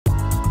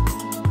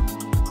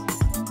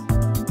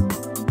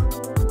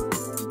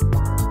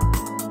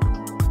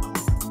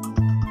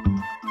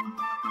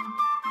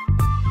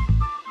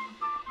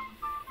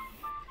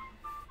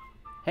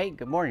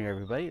good morning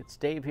everybody. It's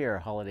Dave here,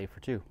 Holiday for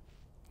Two.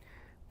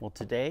 Well,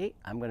 today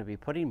I'm going to be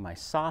putting my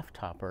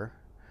Softopper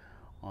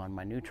on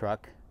my new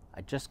truck.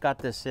 I just got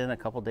this in a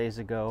couple days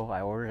ago.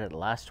 I ordered it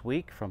last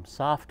week from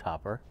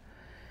Softopper,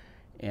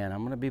 and I'm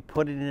going to be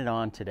putting it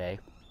on today.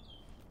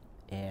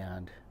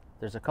 And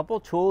there's a couple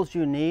of tools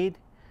you need,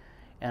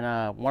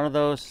 and one of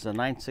those is a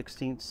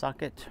 9/16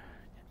 socket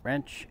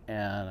wrench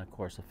and of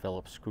course a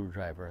Phillips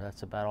screwdriver.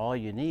 That's about all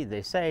you need,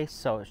 they say,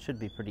 so it should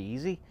be pretty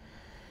easy.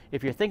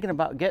 If you're thinking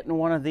about getting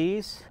one of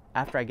these,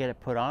 after I get it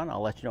put on,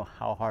 I'll let you know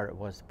how hard it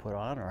was to put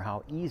on or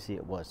how easy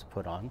it was to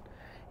put on.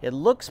 It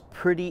looks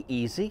pretty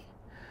easy.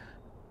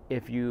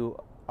 If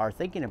you are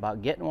thinking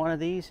about getting one of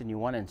these and you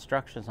want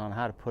instructions on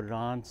how to put it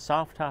on,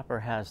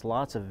 Softopper has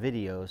lots of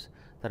videos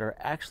that are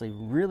actually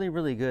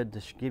really good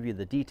to give you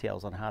the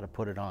details on how to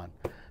put it on.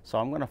 So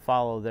I'm going to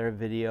follow their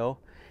video,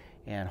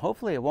 and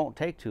hopefully it won't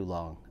take too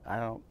long.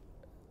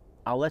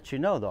 I'll let you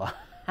know though.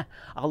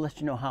 I'll let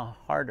you know how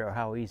hard or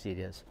how easy it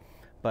is.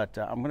 But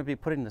I'm going to be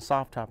putting the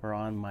Softopper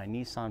on my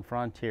Nissan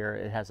Frontier.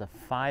 It has a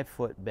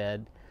 5-foot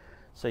bed,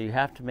 so you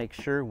have to make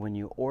sure when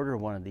you order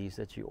one of these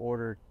that you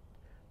order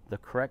the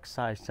correct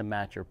size to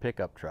match your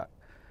pickup truck.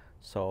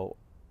 So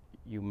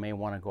you may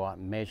want to go out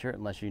and measure it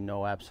unless you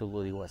know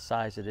absolutely what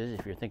size it is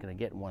if you're thinking of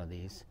getting one of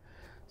these.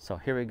 So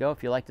here we go.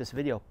 If you like this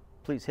video,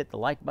 please hit the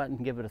like button,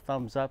 give it a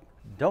thumbs up.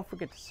 Don't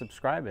forget to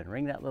subscribe and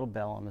ring that little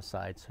bell on the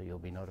side so you'll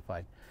be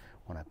notified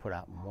when I put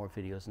out more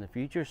videos in the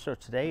future. So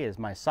today is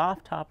my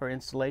Softopper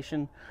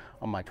installation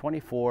on my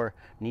 24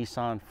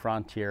 Nissan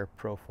Frontier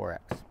Pro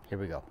 4X. Here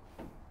we go.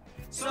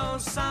 So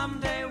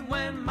someday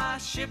when my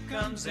ship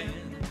comes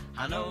in,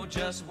 I know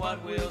just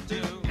what we'll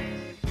do.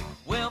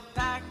 We'll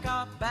pack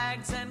our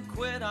bags and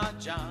quit our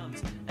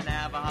jobs and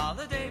have a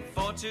holiday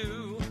for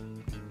two.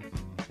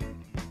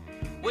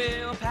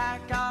 We'll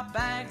pack our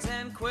bags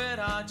and quit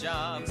our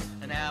jobs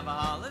and have a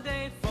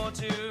holiday for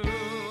two.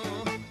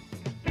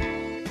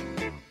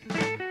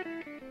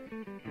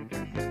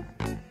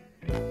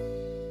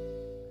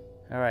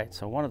 All right,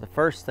 so one of the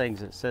first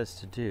things it says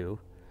to do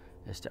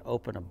is to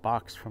open a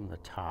box from the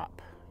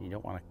top. You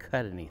don't want to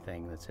cut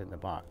anything that's in the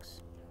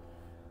box.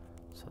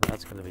 So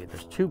that's going to be,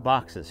 there's two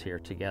boxes here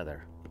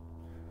together.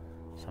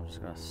 So I'm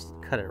just going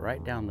to cut it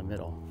right down the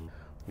middle.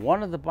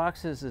 One of the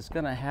boxes is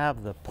going to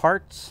have the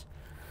parts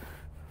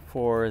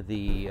for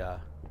the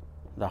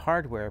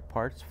hardware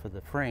parts for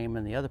the frame,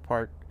 and the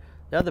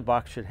other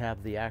box should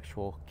have the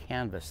actual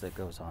canvas that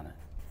goes on it.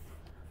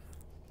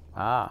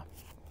 Ah,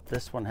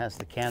 this one has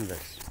the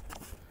canvas.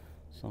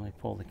 So let me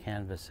pull the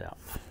canvas out.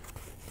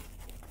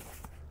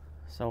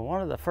 So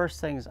one of the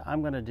first things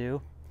I'm going to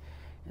do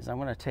is I'm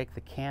going to take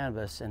the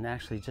canvas and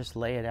actually just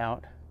lay it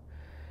out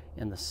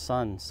in the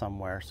sun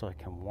somewhere so it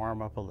can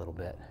warm up a little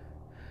bit.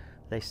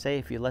 They say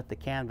if you let the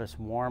canvas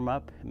warm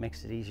up, it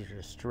makes it easier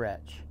to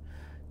stretch.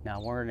 Now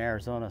we're in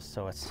Arizona,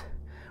 so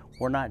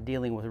we're not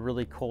dealing with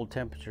really cold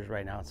temperatures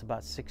right now. It's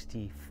about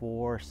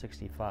 64,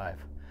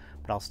 65,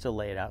 but I'll still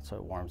lay it out so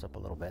it warms up a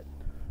little bit.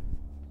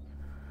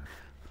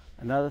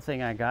 Another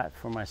thing I got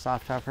for my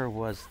Softopper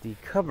was the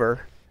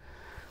cover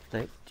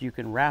that you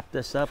can wrap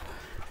this up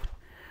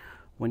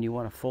when you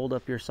want to fold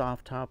up your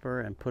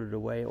Softopper and put it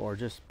away, or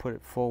just put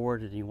it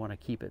forward and you want to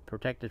keep it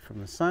protected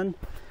from the sun.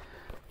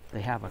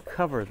 They have a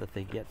cover that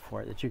they get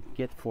for it, that you can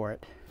get for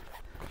it.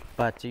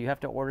 But you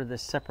have to order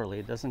this separately.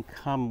 It doesn't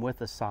come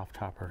with a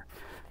Softopper,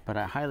 but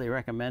I highly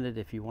recommend it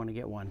if you want to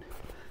get one.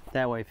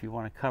 That way, if you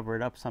want to cover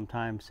it up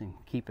sometimes and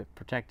keep it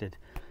protected,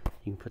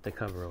 you can put the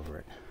cover over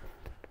it.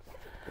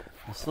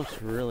 This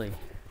looks really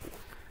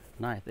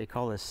nice. They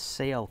call this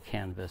sail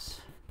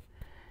canvas,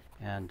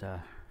 and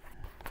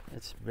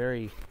it's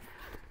it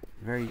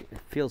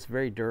feels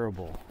very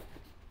durable.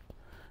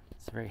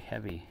 It's very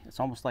heavy. It's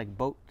almost like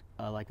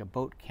like a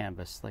boat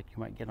canvas, like you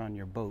might get on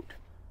your boat.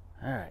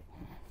 All right.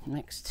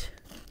 Next,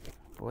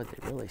 boy,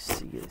 they really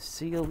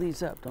seal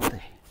these up, don't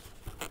they?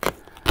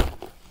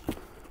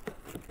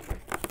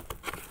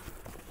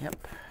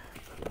 Yep.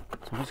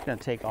 So I'm just going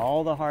to take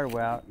all the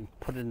hardware out and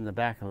put it in the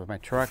back of my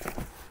truck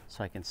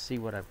so I can see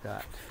what I've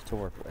got to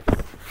work with.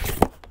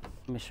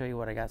 Let me show you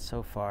what I got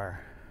so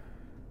far.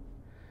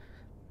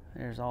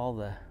 There's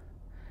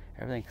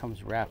everything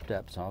comes wrapped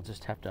up, so I'll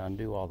just have to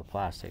undo all the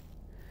plastic.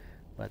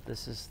 But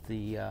this is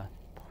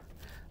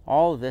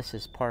all of this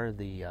is part of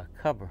the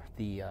cover,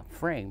 the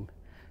frame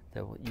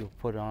that you'll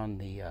put on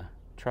the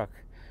truck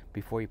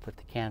before you put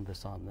the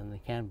canvas on. Then the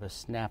canvas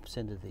snaps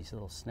into these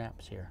little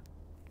snaps here.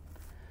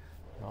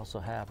 You also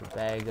have a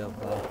bag of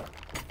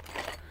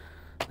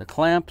the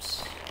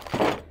clamps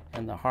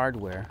and the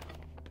hardware,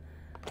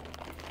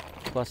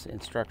 plus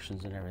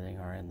instructions and everything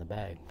are in the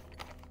bag.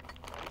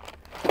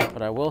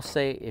 But I will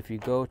say, if you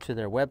go to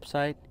their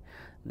website,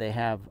 they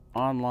have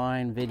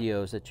online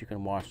videos that you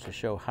can watch to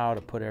show how to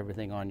put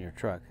everything on your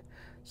truck.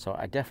 So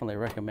I definitely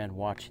recommend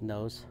watching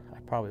those. I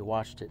probably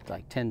watched it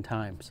like 10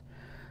 times.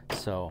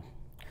 So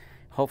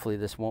hopefully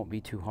this won't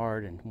be too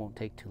hard and won't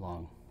take too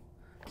long.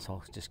 So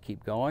I'll just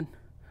keep going.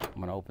 I'm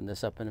going to open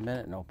this up in a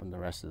minute and open the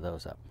rest of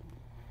those up.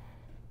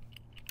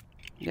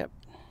 Yep.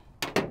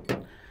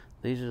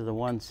 These are the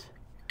ones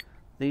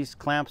These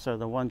clamps are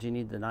the ones you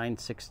need the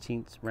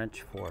 9/16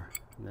 wrench for.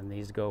 And then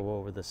these go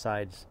over the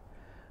sides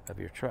of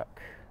your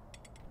truck.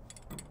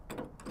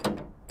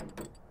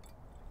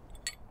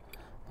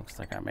 Looks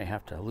like I may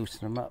have to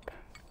loosen them up.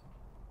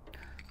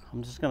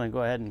 I'm just going to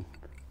go ahead and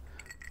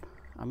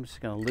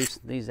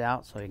loosen these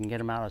out so I can get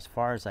them out as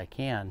far as I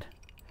can,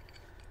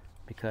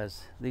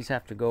 because these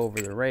have to go over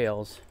the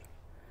rails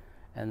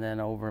and then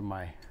over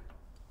my,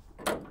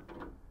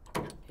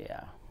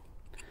 yeah.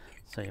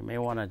 So you may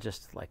want to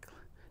just like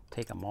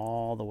take them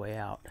all the way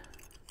out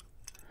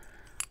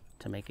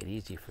to make it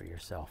easy for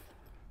yourself.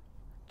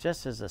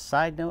 Just as a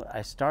side note,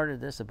 I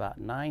started this about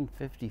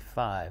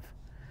 9:55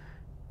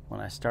 when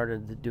I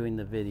started doing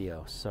the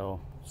video. So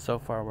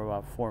far we're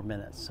about 4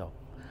 minutes. So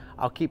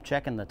I'll keep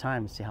checking the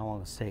time and see how long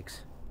this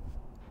takes.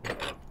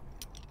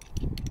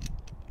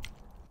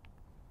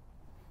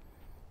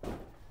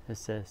 It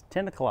says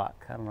 10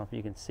 o'clock. I don't know if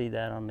you can see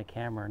that on the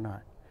camera or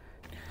not.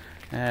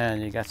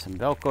 And you got some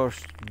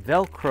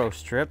Velcro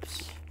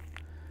strips.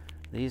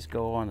 These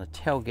go on the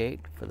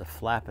tailgate for the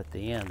flap at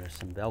the end. There's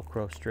some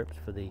Velcro strips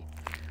for the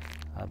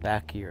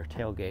back of your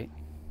tailgate.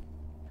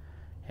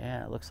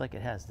 Yeah, it looks like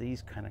it has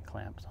these kind of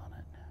clamps on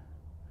it.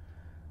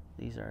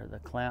 These are the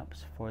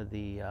clamps for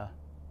the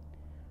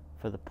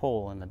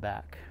pole in the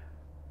back.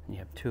 And you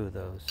have 2 of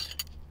those.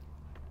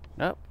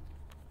 Nope.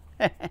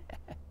 Of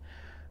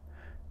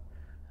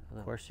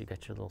course, you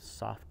got your little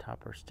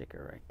Softopper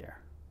sticker right there.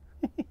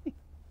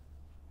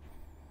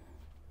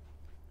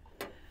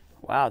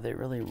 Wow, they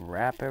really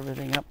wrap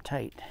everything up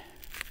tight.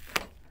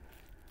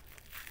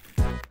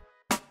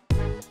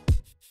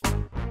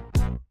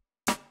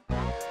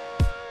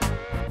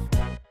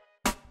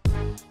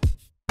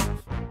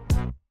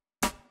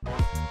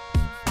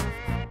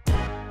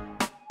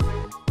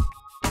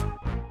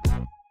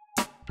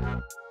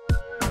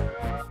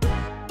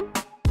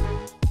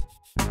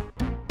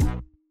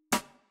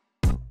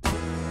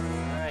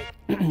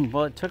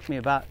 Well, it took me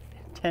about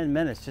 10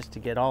 minutes just to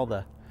get all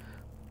the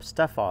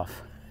stuff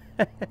off.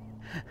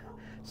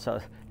 So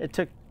it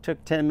took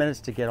 10 minutes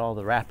to get all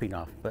the wrapping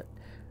off. But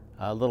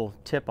a little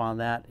tip on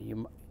that,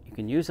 you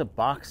can use a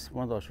box,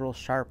 one of those real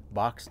sharp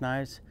box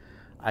knives.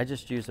 I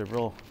just used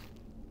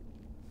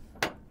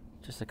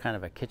just a kind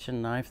of a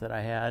kitchen knife that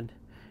I had.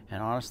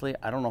 And honestly,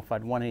 I don't know if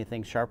I'd want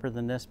anything sharper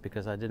than this,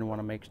 because I didn't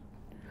want to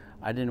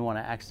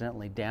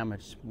accidentally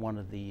damage one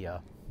of the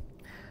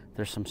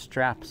there's some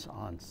straps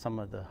on some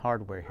of the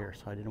hardware here,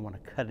 so I didn't want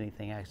to cut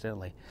anything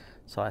accidentally.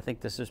 So I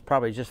think this is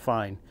probably just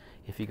fine.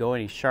 If you go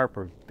any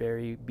sharper,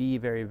 be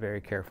very,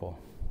 very careful.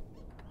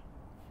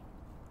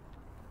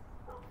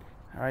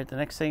 All right, the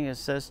next thing it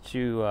says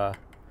to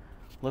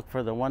look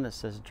for the one that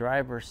says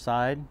driver's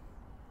side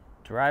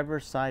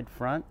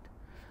front.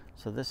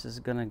 So this is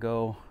going to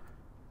go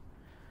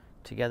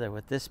together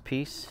with this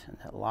piece, and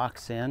it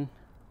locks in.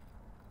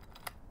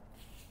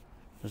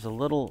 There's a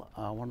little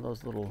one of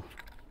those little,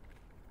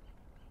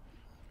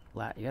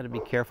 you got to be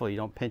careful you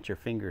don't pinch your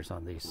fingers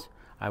on these.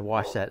 I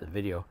watched that in the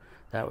video.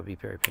 That would be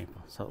very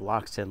painful. So it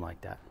locks in like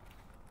that.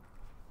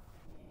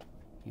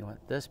 You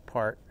want this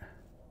part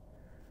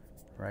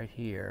right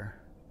here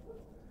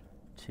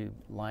to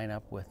line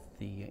up with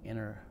the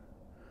inner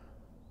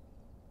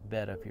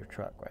bed of your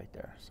truck right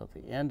there. So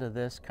the end of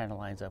this kind of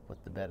lines up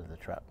with the bed of the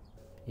truck.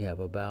 You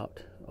have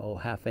about,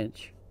 ½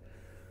 inch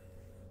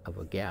of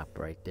a gap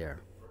right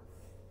there.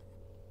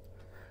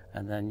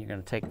 And then you're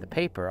going to take the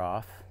paper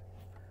off.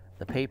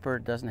 The paper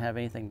doesn't have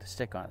anything to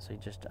stick on it, so you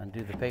just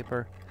undo the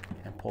paper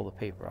and pull the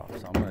paper off.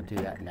 So I'm going to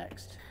do that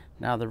next.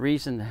 Now the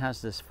reason it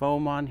has this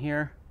foam on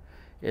here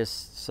is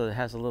so it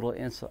has a little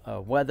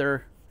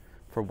weather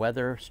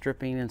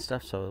stripping and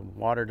stuff, so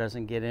water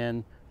doesn't get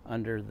in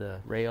under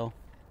the rail.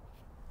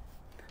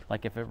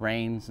 Like if it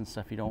rains and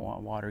stuff, you don't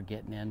want water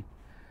getting in.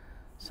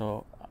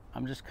 So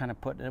I'm just kind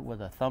of putting it with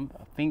a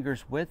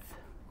finger's width,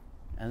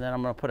 and then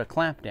I'm going to put a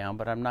clamp down,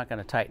 but I'm not going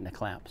to tighten the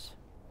clamps.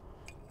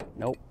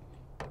 Nope.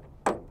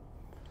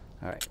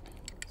 All right,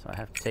 so I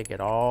have to take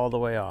it all the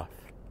way off.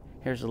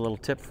 Here's a little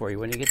tip for you.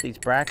 When you get these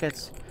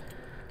brackets,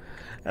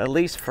 at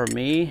least for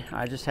me,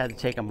 I just had to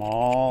take them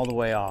all the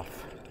way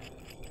off.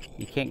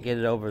 You can't get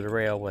it over the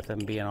rail with them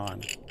being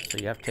on. So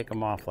you have to take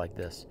them off like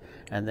this,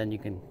 and then you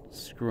can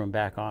screw them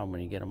back on when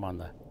you get them on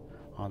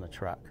the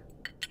truck.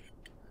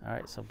 All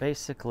right, so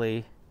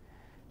basically,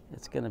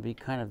 it's gonna be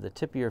kind of the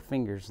tip of your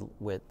finger's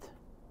width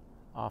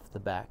off the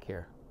back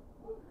here.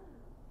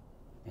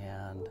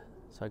 And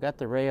so I got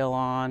the rail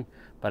on,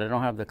 but I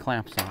don't have the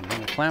clamps on.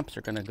 And the clamps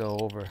are going to go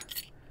over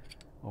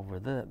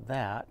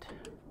that,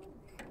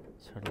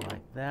 sort of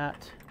like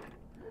that.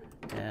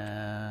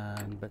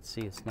 But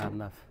see, it's not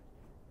enough.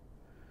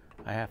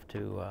 I have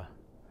to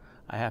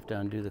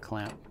undo the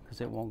clamp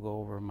because it won't go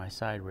over my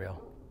side rail.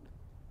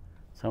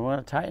 So I'm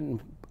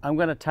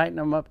going to tighten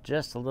them up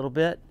just a little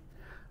bit,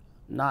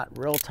 not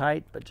real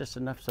tight, but just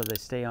enough so they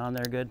stay on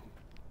there good.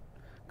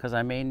 Because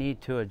I may need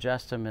to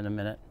adjust them in a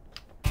minute.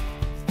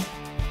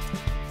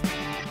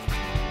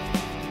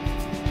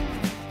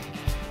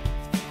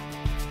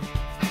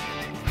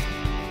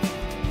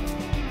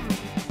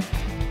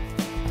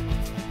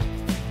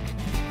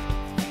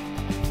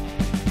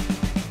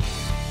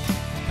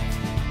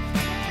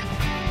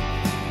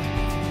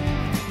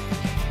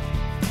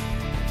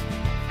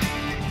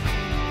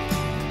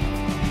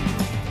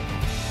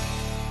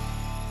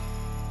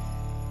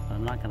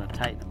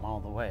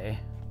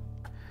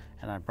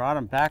 And I brought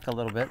them back a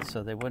little bit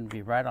so they wouldn't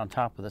be right on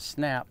top of the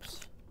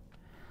snaps.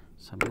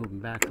 So I moved them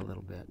back a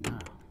little bit. Now,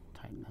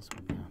 tighten this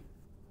one down.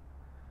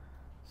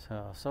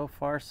 So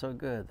far so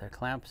good. The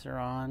clamps are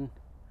on.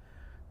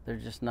 They're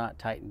just not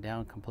tightened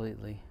down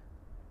completely.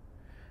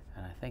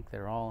 And I think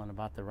they're all in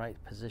about the right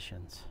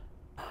positions.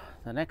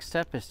 The next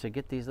step is to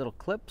get these little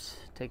clips,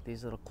 take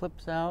these little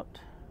clips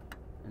out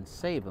and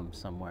save them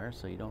somewhere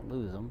so you don't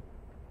lose them.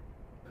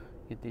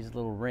 Get these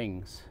little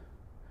rings,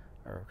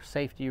 or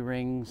safety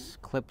rings,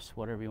 clips,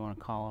 whatever you want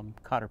to call them,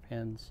 cotter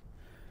pins.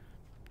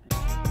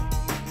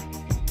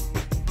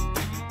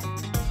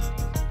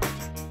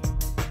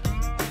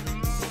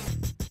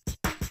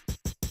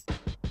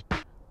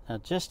 Now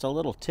just a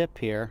little tip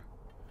here,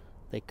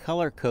 they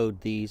color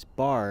code these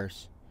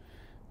bars.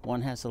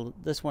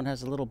 This one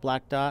has a little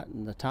black dot,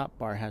 and the top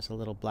bar has a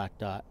little black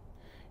dot.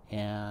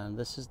 And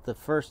this is the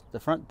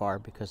front bar,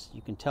 because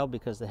you can tell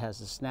because it has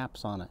the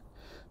snaps on it.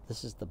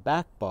 This is the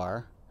back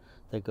bar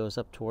that goes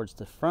up towards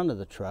the front of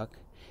the truck,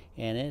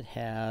 and it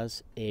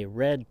has a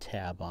red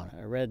tab on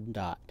it, a red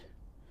dot.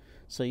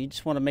 So you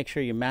just want to make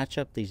sure you match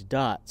up these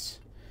dots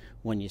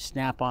when you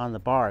snap on the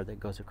bar that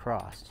goes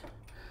across.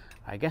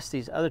 I guess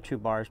these other two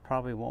bars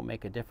probably won't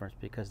make a difference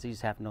because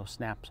these have no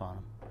snaps on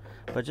them.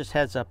 But just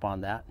heads up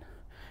on that.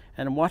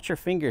 And watch your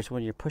fingers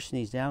when you're pushing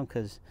these down,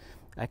 because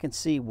I can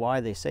see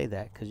why they say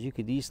that, because you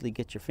could easily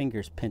get your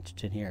fingers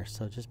pinched in here.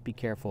 So just be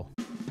careful.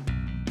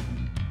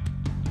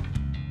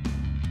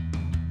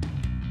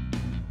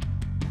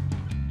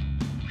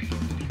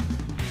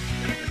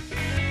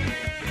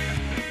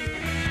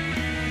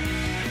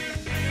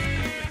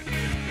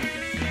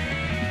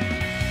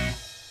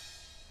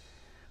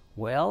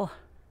 Well,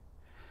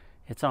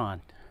 it's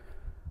on.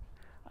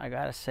 I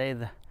gotta say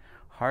the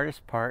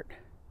hardest part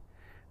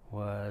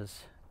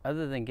was,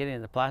 other than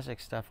getting the plastic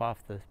stuff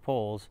off the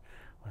poles,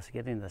 was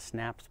getting the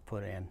snaps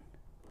put in.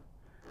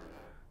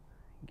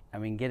 I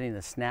mean, getting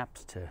the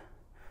snaps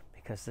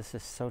because this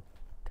is so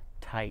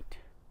tight.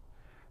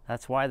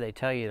 That's why they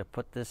tell you to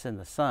put this in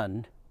the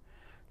sun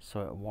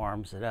so it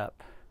warms it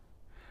up.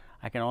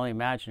 I can only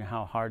imagine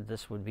how hard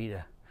this would be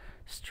to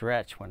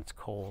stretch when it's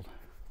cold.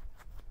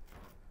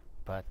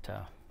 But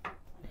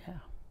yeah.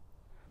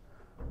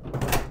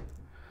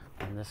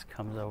 And this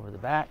comes over the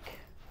back,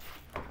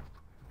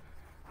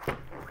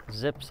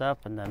 zips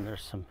up, and then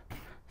there's some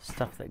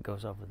stuff that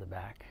goes over the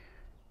back.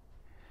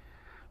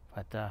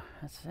 But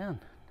that's in.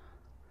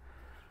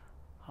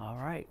 All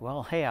right,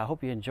 well, hey, I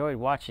hope you enjoyed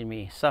watching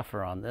me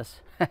suffer on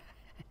this.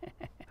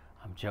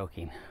 I'm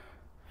joking.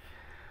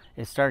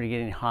 It started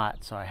getting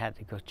hot, so I had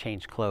to go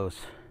change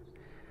clothes.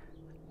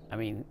 I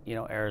mean, you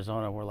know,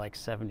 Arizona, we're like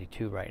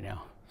 72 right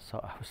now, so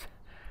I was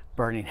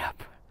burning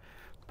up.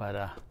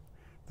 But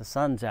the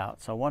sun's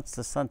out, so once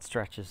the sun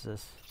stretches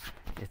this,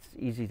 it's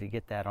easy to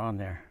get that on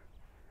there.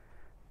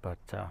 But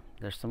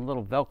there's some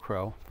little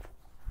Velcro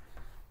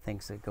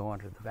things that go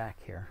under the back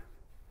here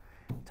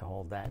to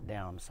hold that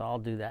down. So I'll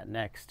do that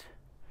next.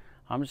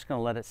 I'm just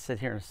gonna let it sit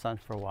here in the sun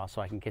for a while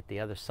so I can get the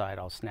other side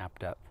all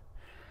snapped up.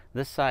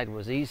 This side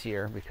was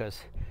easier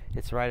because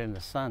it's right in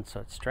the sun, so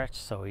it stretched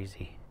so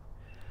easy.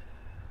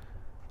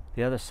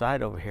 The other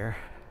side over here,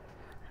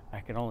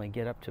 I can only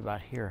get up to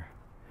about here.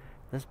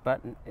 This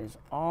button is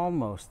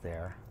almost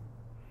there,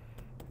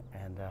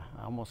 and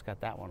I almost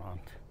got that one on.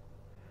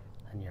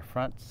 And your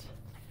fronts,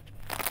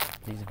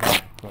 these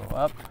Velcro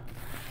up,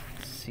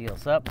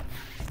 seals up.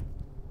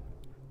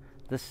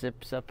 This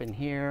zips up in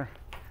here,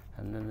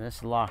 and then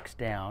this locks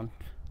down,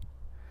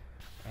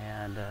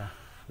 and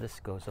this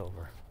goes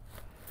over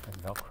and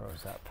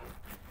Velcros up.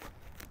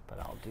 But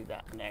I'll do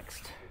that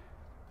next.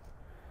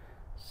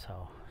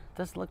 So it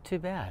doesn't look too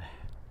bad.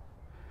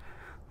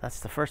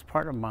 That's the first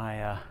part of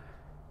my,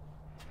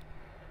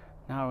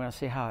 now we're gonna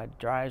see how it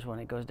drives when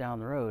it goes down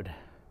the road.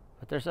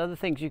 But there's other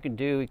things you can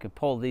do. You can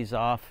pull these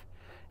off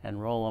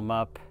and roll them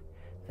up.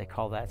 They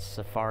call that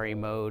safari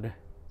mode.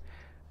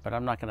 But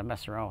I'm not gonna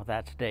mess around with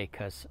that today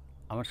because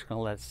I'm just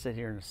gonna let it sit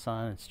here in the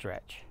sun and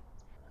stretch.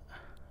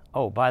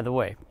 Oh, by the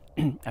way,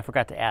 I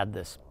forgot to add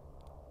this.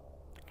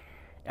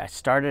 I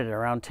started at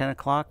around 10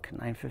 o'clock,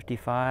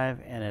 9:55,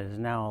 and it is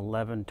now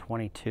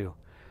 11:22.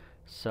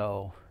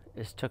 So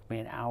this took me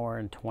an hour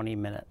and 20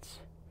 minutes.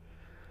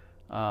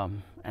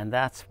 And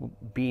that's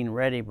being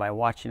ready by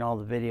watching all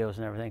the videos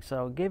and everything.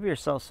 So give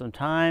yourself some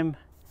time,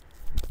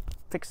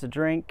 fix a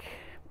drink,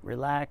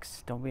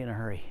 relax, don't be in a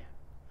hurry.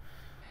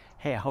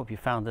 Hey, I hope you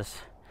found this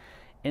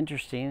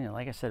interesting, and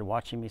like I said,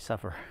 watching me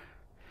suffer.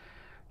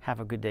 Have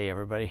a good day,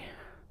 everybody.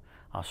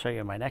 I'll show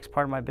you my next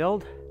part of my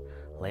build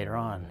later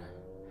on.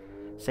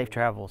 Safe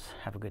travels.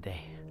 Have a good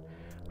day.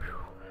 Whew.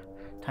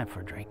 Time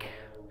for a drink.